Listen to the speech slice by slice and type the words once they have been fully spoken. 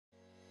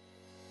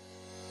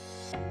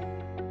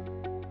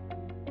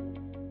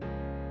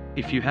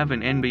If you have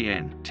an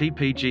NBN,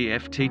 TPG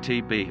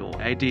FTTB or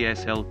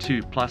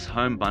ADSL2 Plus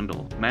home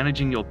bundle,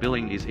 managing your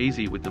billing is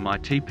easy with the My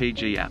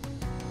TPG app.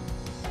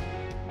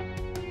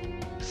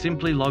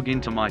 Simply log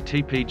into My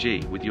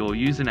TPG with your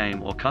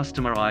username or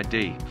customer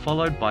ID,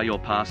 followed by your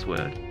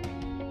password.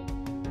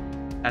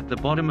 At the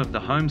bottom of the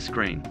home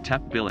screen,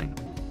 tap Billing.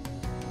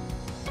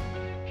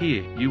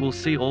 Here, you will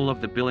see all of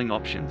the billing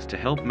options to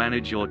help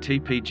manage your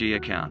TPG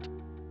account.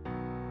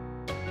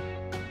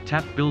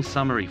 Tap Bill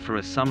Summary for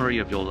a summary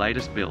of your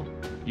latest bill.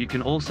 You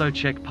can also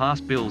check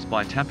past bills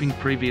by tapping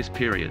Previous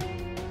Period.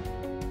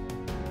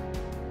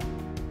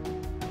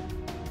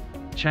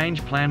 Change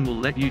Plan will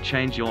let you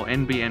change your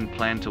NBN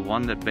plan to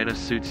one that better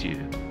suits you.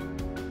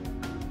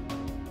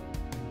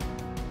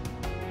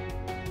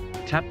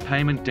 Tap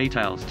Payment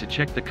Details to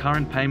check the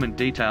current payment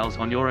details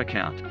on your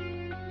account.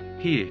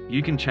 Here,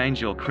 you can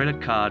change your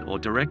credit card or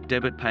direct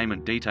debit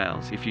payment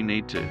details if you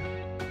need to.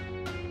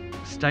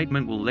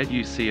 Statement will let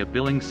you see a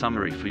billing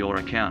summary for your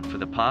account for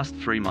the past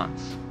 3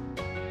 months.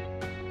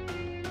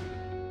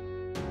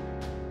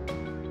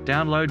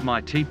 Download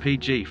My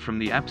TPG from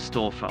the App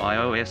Store for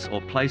iOS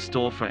or Play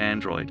Store for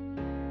Android.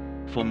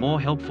 For more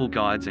helpful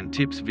guides and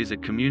tips,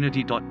 visit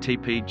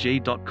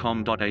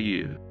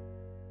community.tpg.com.au.